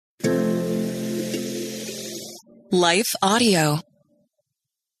Life Audio.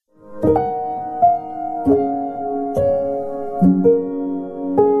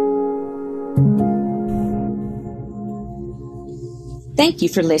 Thank you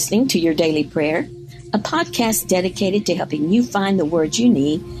for listening to Your Daily Prayer, a podcast dedicated to helping you find the words you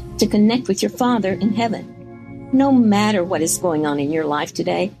need to connect with your Father in heaven. No matter what is going on in your life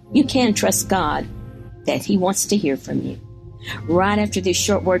today, you can trust God that He wants to hear from you. Right after this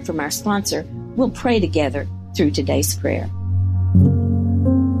short word from our sponsor, we'll pray together through today's prayer.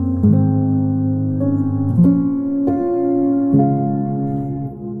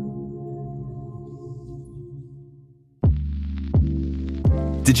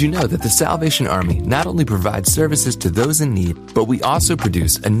 Did you know that the Salvation Army not only provides services to those in need, but we also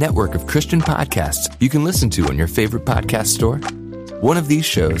produce a network of Christian podcasts you can listen to on your favorite podcast store? One of these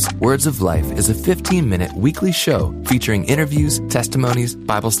shows, Words of Life, is a 15-minute weekly show featuring interviews, testimonies,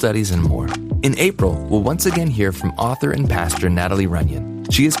 Bible studies, and more. In April, we'll once again hear from author and pastor Natalie Runyon.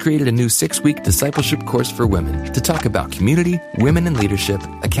 She has created a new 6-week discipleship course for women to talk about community, women in leadership,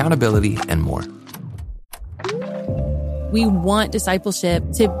 accountability, and more. We want discipleship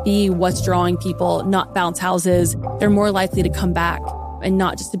to be what's drawing people, not bounce houses. They're more likely to come back and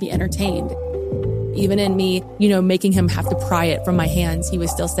not just to be entertained. Even in me, making him have to pry it from my hands, he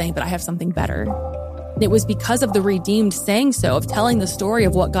was still saying that I have something better. It was because of the redeemed saying so, of telling the story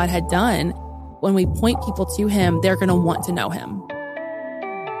of what God had done. When we point people to him, they're going to want to know him.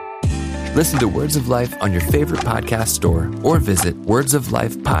 Listen to Words of Life on your favorite podcast store or visit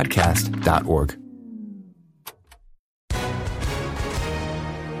wordsoflifepodcast.org.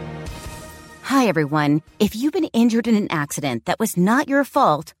 Hi, everyone. If you've been injured in an accident that was not your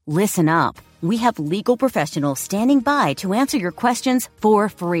fault, listen up. We have legal professionals standing by to answer your questions for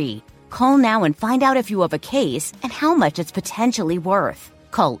free. Call now and find out if you have a case and how much it's potentially worth.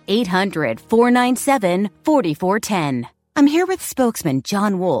 Call 800-497-4410. I'm here with spokesman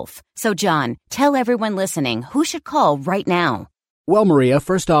John Wolf. So, John, tell everyone listening who should call right now. Well, Maria,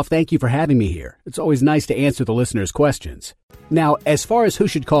 first off, thank you for having me here. It's always nice to answer the listeners' questions. Now, as far as who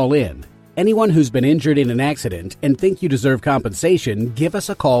should call in, anyone who's been injured in an accident and think you deserve compensation, give us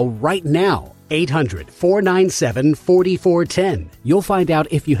a call right now. 800-497-4410. You'll find out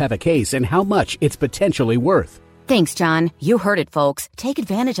if you have a case and how much it's potentially worth. Thanks, John. You heard it, folks. Take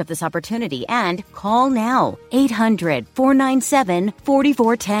advantage of this opportunity and call now.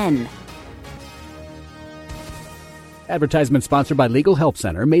 800-497-4410. Advertisement sponsored by Legal Help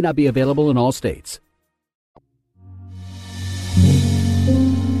Center. May not be available in all states.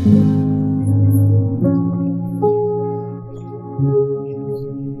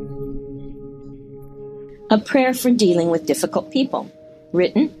 A prayer for dealing with difficult people,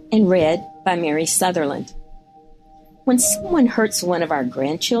 written and read by Mary Sutherland. When someone hurts one of our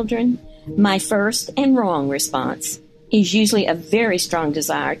grandchildren, my first and wrong response is usually a very strong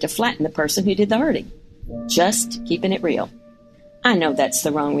desire to flatten the person who did the hurting. Just keeping it real. I know that's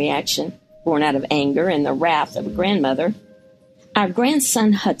the wrong reaction, born out of anger and the wrath of a grandmother. Our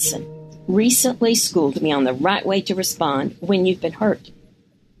grandson Hudson recently schooled me on the right way to respond when you've been hurt.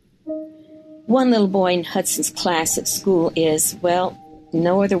 One little boy in Hudson's class at school is, well,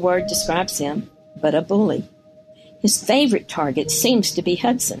 no other word describes him, but a bully. His favorite target seems to be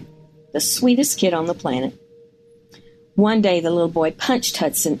Hudson, the sweetest kid on the planet. One day, the little boy punched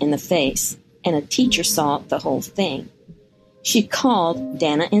Hudson in the face, and a teacher saw the whole thing. She called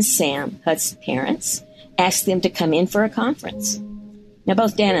Dana and Sam, Hudson's parents, asked them to come in for a conference. Now,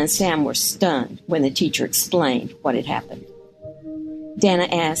 both Dana and Sam were stunned when the teacher explained what had happened. Dana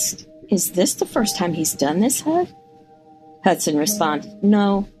asked, "Is this the first time he's done this, Hud?" Hudson responded,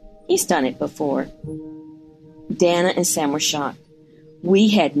 "No, he's done it before." Dana and Sam were shocked. "We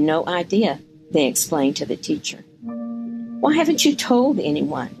had no idea," they explained to the teacher. "Why haven't you told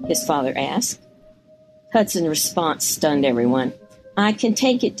anyone?" his father asked. Hudson's response stunned everyone. "I can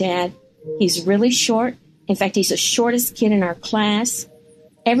take it, Dad. He's really short. In fact, he's the shortest kid in our class.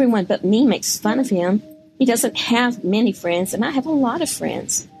 Everyone but me makes fun of him. He doesn't have many friends, and I have a lot of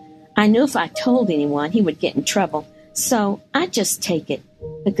friends. I knew if I told anyone, he would get in trouble. So I just take it,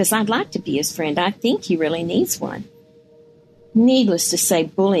 because I'd like to be his friend. I think he really needs one." Needless to say,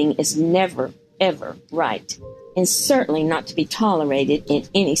 bullying is never, ever right, and certainly not to be tolerated in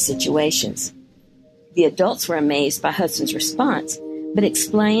any situations. The adults were amazed by Hudson's response, but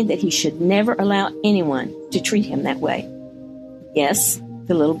explained that he should never allow anyone to treat him that way. Yes,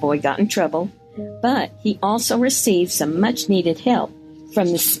 the little boy got in trouble, but he also received some much-needed help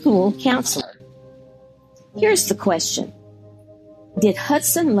from the school counselor. Here's the question. Did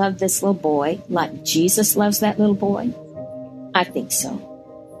Hudson love this little boy like Jesus loves that little boy? I think so.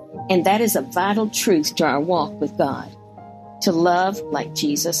 And that is a vital truth to our walk with God, to love like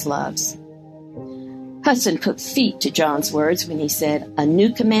Jesus loves. Hudson put feet to John's words when he said, "A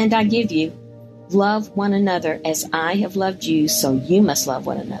new command I give you, love one another as I have loved you, so you must love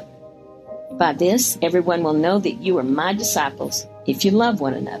one another. By this, everyone will know that you are my disciples if you love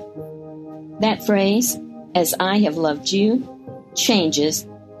one another." That phrase, "as I have loved you," changes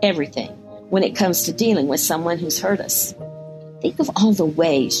everything when it comes to dealing with someone who's hurt us. Think of all the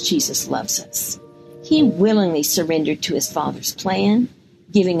ways Jesus loves us. He willingly surrendered to his Father's plan,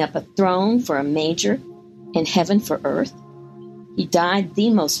 giving up a throne for a manger and heaven for earth. He died the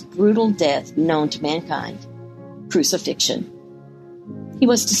most brutal death known to mankind, crucifixion. He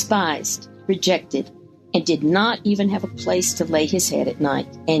was despised, rejected, and did not even have a place to lay his head at night.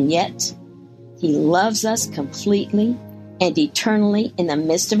 And yet, he loves us completely and eternally in the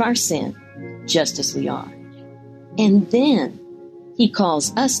midst of our sin, just as we are. And then he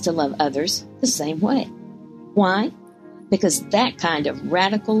calls us to love others the same way. Why? Because that kind of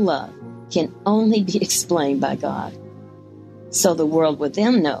radical love can only be explained by God. So the world will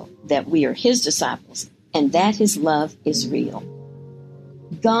then know that we are his disciples and that his love is real.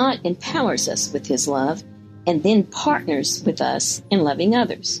 God empowers us with his love and then partners with us in loving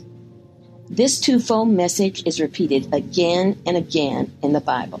others. This twofold message is repeated again and again in the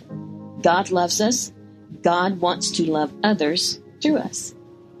Bible. God loves us. God wants to love others through us.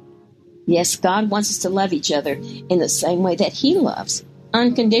 Yes, God wants us to love each other in the same way that he loves,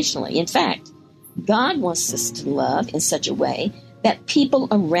 unconditionally. In fact, God wants us to love in such a way that people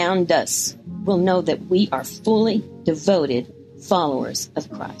around us will know that we are fully devoted followers of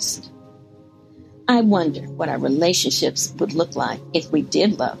Christ. I wonder what our relationships would look like if we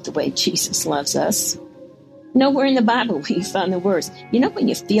did love the way Jesus loves us. Nowhere in the Bible will you find the words, when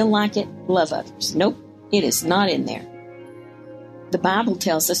you feel like it, love others. Nope, it is not in there. The Bible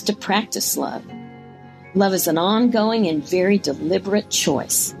tells us to practice love. Love is an ongoing and very deliberate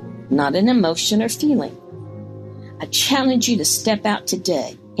choice, not an emotion or feeling. I challenge you to step out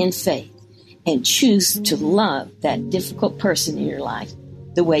today in faith and choose to love that difficult person in your life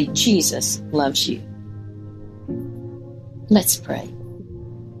the way Jesus loves you. Let's pray.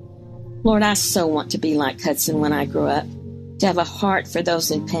 Lord, I so want to be like Hudson when I grow up, to have a heart for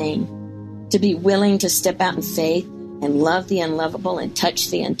those in pain, to be willing to step out in faith and love the unlovable and touch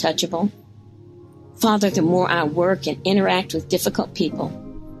the untouchable. Father, the more I work and interact with difficult people,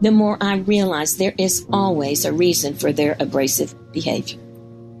 the more I realize there is always a reason for their abrasive behavior.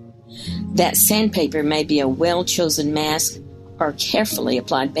 That sandpaper may be a well-chosen mask or a carefully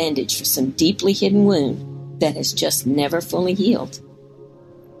applied bandage for some deeply hidden wound that has just never fully healed.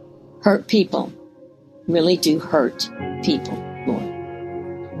 Hurt people really do hurt people, Lord.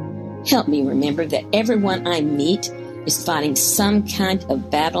 Help me remember that everyone I meet is fighting some kind of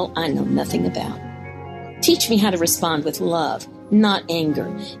battle I know nothing about. Teach me how to respond with love, not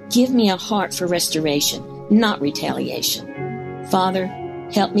anger. Give me a heart for restoration, not retaliation. Father,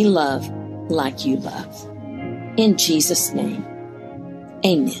 help me love like you love. In Jesus' name,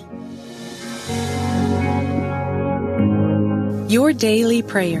 amen. Your Daily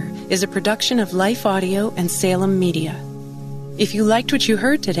Prayer is a production of Life Audio and Salem Media. If you liked what you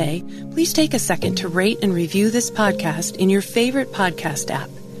heard today, please take a second to rate and review this podcast in your favorite podcast app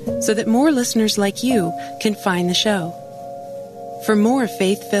so that more listeners like you can find the show. For more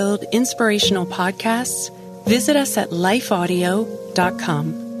faith-filled, inspirational podcasts, visit us at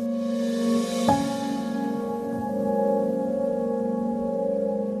lifeaudio.com.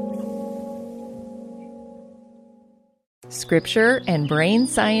 Scripture and brain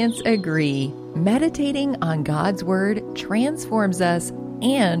science agree. Meditating on God's Word transforms us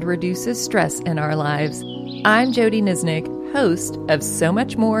and reduces stress in our lives. I'm Jody Nisnik, host of So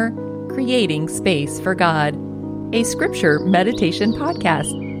Much More, Creating Space for God, a scripture meditation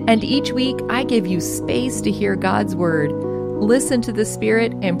podcast. And each week, I give you space to hear God's Word, listen to the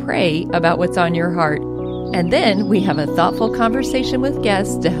Spirit, and pray about what's on your heart. And then we have a thoughtful conversation with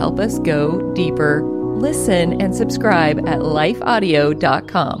guests to help us go deeper. Listen and subscribe at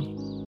lifeaudio.com.